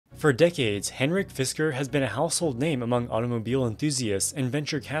For decades, Henrik Fisker has been a household name among automobile enthusiasts and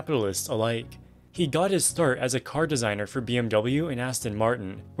venture capitalists alike. He got his start as a car designer for BMW and Aston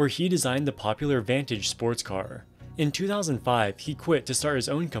Martin, where he designed the popular Vantage sports car. In 2005, he quit to start his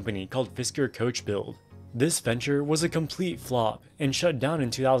own company called Fisker Coachbuild. This venture was a complete flop and shut down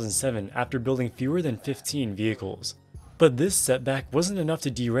in 2007 after building fewer than 15 vehicles. But this setback wasn't enough to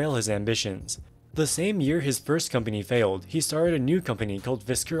derail his ambitions. The same year his first company failed, he started a new company called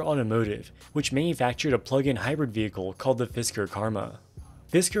Fisker Automotive, which manufactured a plug-in hybrid vehicle called the Fisker Karma.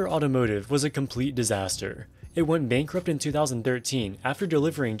 Fisker Automotive was a complete disaster. It went bankrupt in 2013 after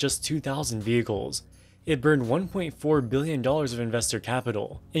delivering just 2,000 vehicles. It burned $1.4 billion of investor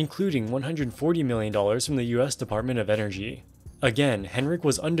capital, including $140 million from the US Department of Energy. Again, Henrik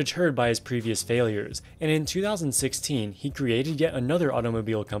was undeterred by his previous failures, and in 2016 he created yet another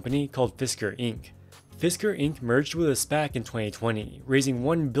automobile company called Fisker Inc. Fisker Inc. merged with a SPAC in 2020, raising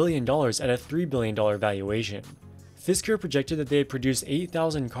 $1 billion at a $3 billion valuation. Fisker projected that they had produced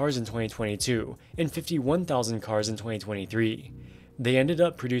 8,000 cars in 2022 and 51,000 cars in 2023. They ended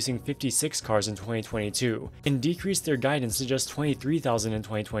up producing 56 cars in 2022 and decreased their guidance to just 23,000 in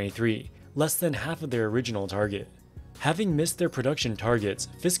 2023, less than half of their original target. Having missed their production targets,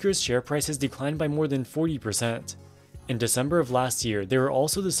 Fisker's share price has declined by more than 40%. In December of last year, they were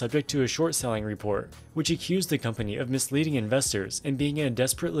also the subject to a short selling report, which accused the company of misleading investors and being in a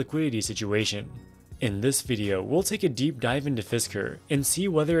desperate liquidity situation. In this video, we'll take a deep dive into Fisker and see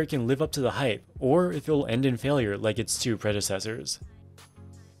whether it can live up to the hype or if it will end in failure like its two predecessors.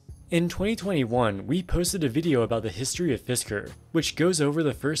 In 2021, we posted a video about the history of Fisker, which goes over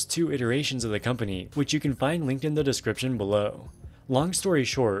the first two iterations of the company, which you can find linked in the description below. Long story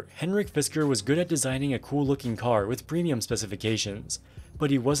short, Henrik Fisker was good at designing a cool looking car with premium specifications,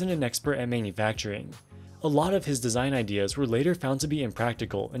 but he wasn't an expert at manufacturing. A lot of his design ideas were later found to be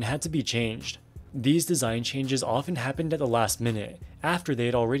impractical and had to be changed. These design changes often happened at the last minute, after they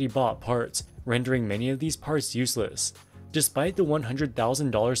had already bought parts, rendering many of these parts useless. Despite the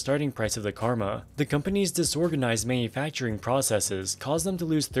 $100,000 starting price of the Karma, the company's disorganized manufacturing processes caused them to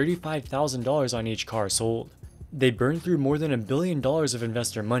lose $35,000 on each car sold. They burned through more than $1 billion of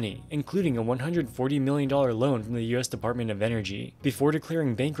investor money, including a $140 million loan from the US Department of Energy, before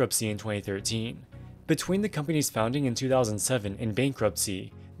declaring bankruptcy in 2013. Between the company's founding in 2007 and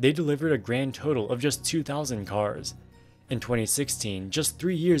bankruptcy, they delivered a grand total of just 2,000 cars. In 2016, just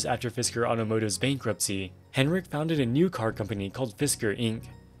 3 years after Fisker Automotive's bankruptcy, Henrik founded a new car company called Fisker Inc.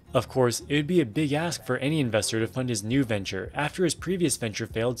 Of course, it would be a big ask for any investor to fund his new venture after his previous venture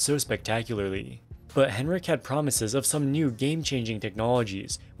failed so spectacularly. But Henrik had promises of some new game-changing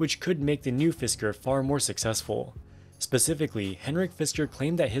technologies, which could make the new Fisker far more successful. Specifically, Henrik Fisker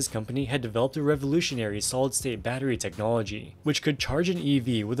claimed that his company had developed a revolutionary solid-state battery technology, which could charge an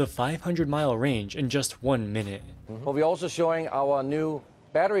EV with a 500-mile range in just 1 minute. But we're also showing our new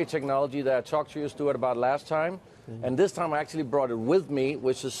battery technology that I talked to you, Stuart, about last time. And this time I actually brought it with me,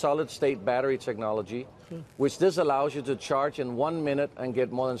 which is solid-state battery technology, which this allows you to charge in 1 minute and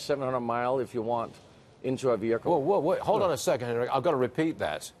get more than 700 miles if you want into a vehicle. Whoa, hold on a second, Henrik. I've got to repeat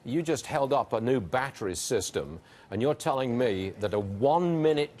that. You just held up a new battery system, and you're telling me that a 1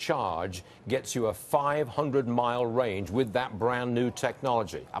 minute charge gets you a 500-mile range with that brand new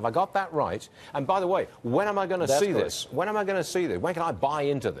technology. Have I got that right? And by the way, when am I going to see this? When am I going to see this? When can I buy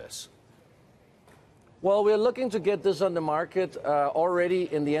into this? Well, we're looking to get this on the market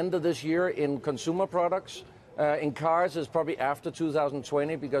already in the end of this year in consumer products. In cars, it's probably after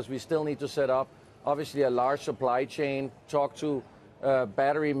 2020 because we still need to set up obviously a large supply chain, talk to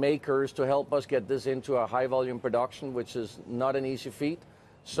battery makers to help us get this into a high volume production, which is not an easy feat.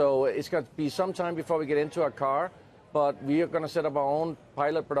 So it's going to be some time before we get into a car, but we are going to set up our own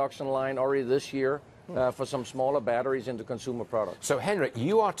pilot production line already this year for some smaller batteries into consumer products. So Henrik,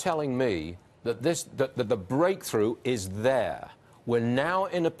 you are telling me that the breakthrough is there. We're now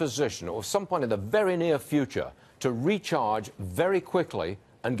in a position, or some point in the very near future, to recharge very quickly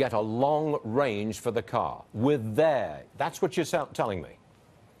and get a long range for the car. We're there. That's what you're telling me.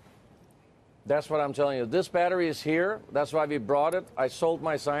 That's what I'm telling you. This battery is here. That's why we brought it. I sold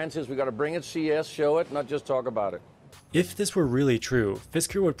my scientists. We got to bring it CES, show it, not just talk about it. If this were really true,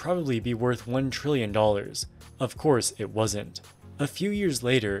 Fisker would probably be worth $1 trillion. Of course, it wasn't. A few years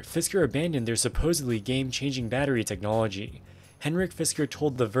later, Fisker abandoned their supposedly game-changing battery technology. Henrik Fisker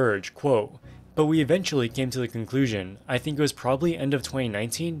told The Verge, quote, "But we eventually came to the conclusion, I think it was probably end of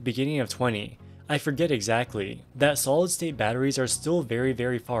 2019, beginning of 20. I forget exactly, that solid-state batteries are still very,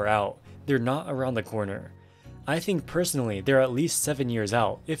 very far out. They're not around the corner. I think personally they're at least 7 years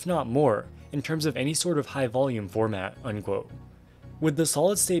out, if not more, in terms of any sort of high-volume format," unquote. With the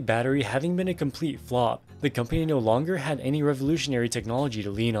solid-state battery having been a complete flop, the company no longer had any revolutionary technology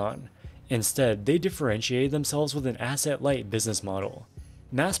to lean on. Instead, they differentiated themselves with an asset-light business model.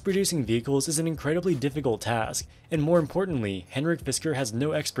 Mass-producing vehicles is an incredibly difficult task, and more importantly, Henrik Fisker has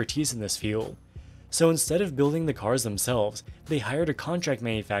no expertise in this field. So instead of building the cars themselves, they hired a contract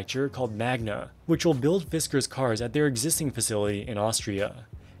manufacturer called Magna, which will build Fisker's cars at their existing facility in Austria.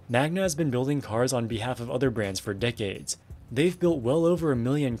 Magna has been building cars on behalf of other brands for decades. They've built well over 1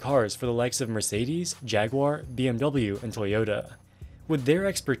 million cars for the likes of Mercedes, Jaguar, BMW, and Toyota. With their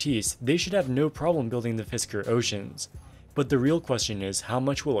expertise, they should have no problem building the Fisker Oceans. But the real question is, how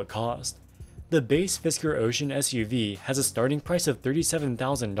much will it cost? The base Fisker Ocean SUV has a starting price of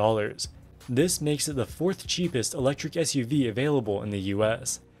 $37,000. This makes it the 4th cheapest electric SUV available in the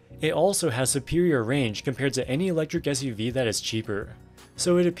US. It also has superior range compared to any electric SUV that is cheaper.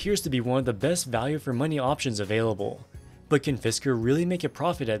 So it appears to be one of the best value for money options available. But can Fisker really make a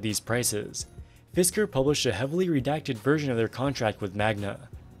profit at these prices? Fisker published a heavily redacted version of their contract with Magna.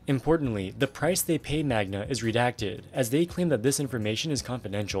 Importantly, the price they pay Magna is redacted, as they claim that this information is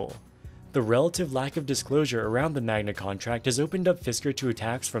confidential. The relative lack of disclosure around the Magna contract has opened up Fisker to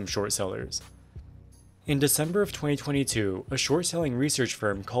attacks from short sellers. In December of 2022, a short-selling research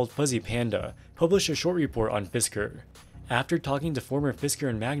firm called Fuzzy Panda published a short report on Fisker. After talking to former Fisker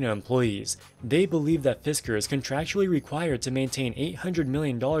and Magna employees, they believe that Fisker is contractually required to maintain $800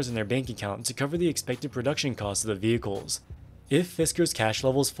 million in their bank account to cover the expected production costs of the vehicles. If Fisker's cash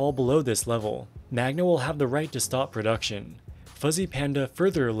levels fall below this level, Magna will have the right to stop production. Fuzzy Panda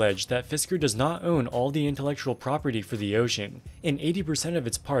further alleged that Fisker does not own all the intellectual property for the Ocean, and 80% of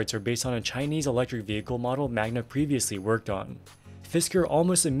its parts are based on a Chinese electric vehicle model Magna previously worked on. Fisker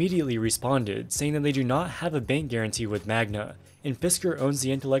almost immediately responded, saying that they do not have a bank guarantee with Magna, and Fisker owns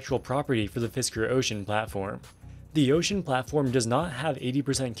the intellectual property for the Fisker Ocean platform. The Ocean platform does not have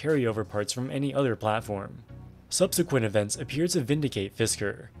 80% carryover parts from any other platform. Subsequent events appear to vindicate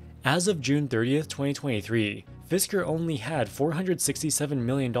Fisker. As of June 30th, 2023, Fisker only had $467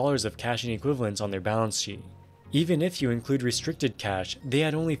 million of cash and equivalents on their balance sheet. Even if you include restricted cash, they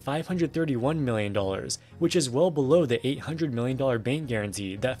had only $531 million, which is well below the $800 million bank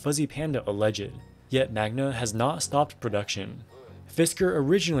guarantee that Fuzzy Panda alleged. Yet Magna has not stopped production. Fisker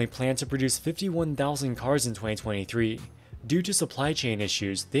originally planned to produce 51,000 cars in 2023. Due to supply chain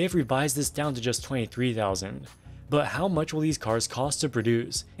issues, they have revised this down to just 23,000. But how much will these cars cost to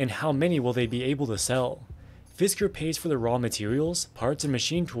produce, and how many will they be able to sell? Fisker pays for the raw materials, parts, and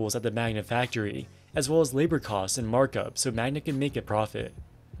machine tools at the Magna factory, as well as labor costs and markup so Magna can make a profit.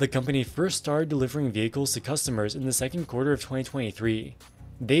 The company first started delivering vehicles to customers in the second quarter of 2023.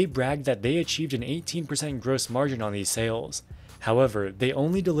 They bragged that they achieved an 18% gross margin on these sales. However, they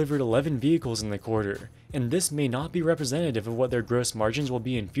only delivered 11 vehicles in the quarter, and this may not be representative of what their gross margins will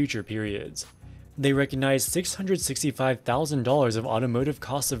be in future periods. They recognized $665,000 of automotive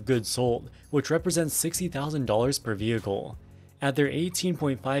cost of goods sold, which represents $60,000 per vehicle. At their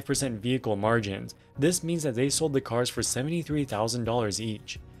 18.5% vehicle margins, this means that they sold the cars for $73,000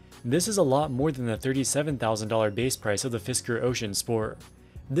 each. This is a lot more than the $37,000 base price of the Fisker Ocean Sport.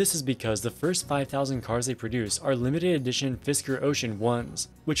 This is because the first 5,000 cars they produce are limited edition Fisker Ocean 1s,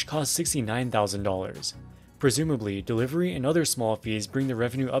 which cost $69,000. Presumably, delivery and other small fees bring the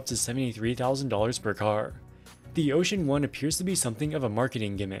revenue up to $73,000 per car. The Ocean 1 appears to be something of a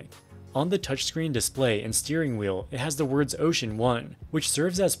marketing gimmick. On the touchscreen display and steering wheel, it has the words Ocean 1, which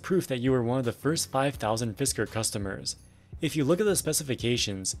serves as proof that you are one of the first 5,000 Fisker customers. If you look at the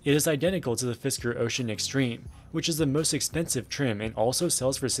specifications, it is identical to the Fisker Ocean Extreme, which is the most expensive trim and also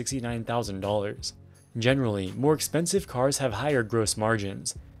sells for $69,000. Generally, more expensive cars have higher gross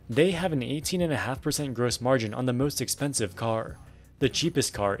margins. They have an 18.5% gross margin on the most expensive car. The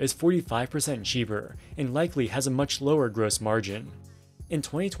cheapest car is 45% cheaper and likely has a much lower gross margin. In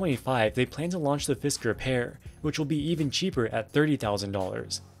 2025, they plan to launch the Fisker Pair, which will be even cheaper at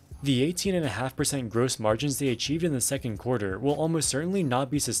 $30,000. The 18.5% gross margins they achieved in the second quarter will almost certainly not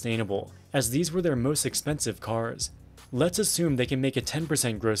be sustainable, as these were their most expensive cars. Let's assume they can make a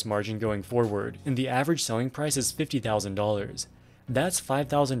 10% gross margin going forward, and the average selling price is $50,000. That's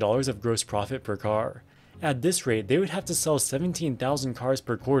 $5,000 of gross profit per car. At this rate, they would have to sell 17,000 cars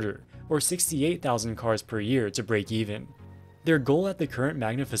per quarter, or 68,000 cars per year to break even. Their goal at the current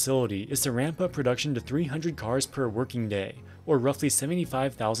Magna facility is to ramp up production to 300 cars per working day, or roughly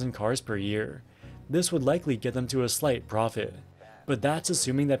 75,000 cars per year. This would likely get them to a slight profit. But that's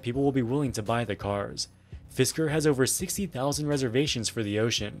assuming that people will be willing to buy the cars. Fisker has over 60,000 reservations for the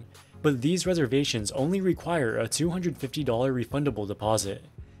Ocean, but these reservations only require a $250 refundable deposit.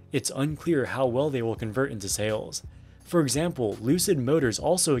 It's unclear how well they will convert into sales. For example, Lucid Motors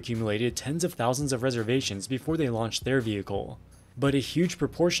also accumulated tens of thousands of reservations before they launched their vehicle. But a huge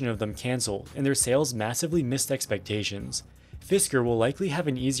proportion of them canceled, and their sales massively missed expectations. Fisker will likely have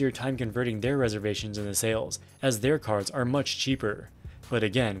an easier time converting their reservations into sales, as their cars are much cheaper. But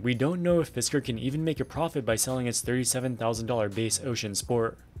again, we don't know if Fisker can even make a profit by selling its $37,000 base Ocean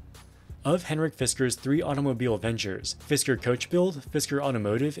Sport. Of Henrik Fisker's 3 automobile ventures, Fisker Coachbuild, Fisker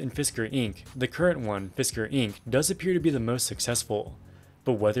Automotive, and Fisker Inc., the current one, Fisker Inc., does appear to be the most successful.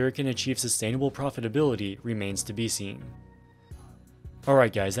 But whether it can achieve sustainable profitability remains to be seen.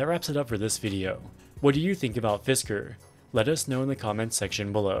 Alright guys, that wraps it up for this video. What do you think about Fisker? Let us know in the comments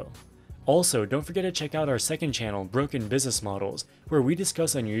section below. Also, don't forget to check out our second channel, Broken Business Models, where we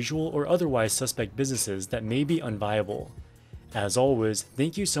discuss unusual or otherwise suspect businesses that may be unviable. As always,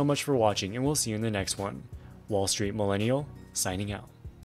 thank you so much for watching, and we'll see you in the next one. Wall Street Millennial, signing out.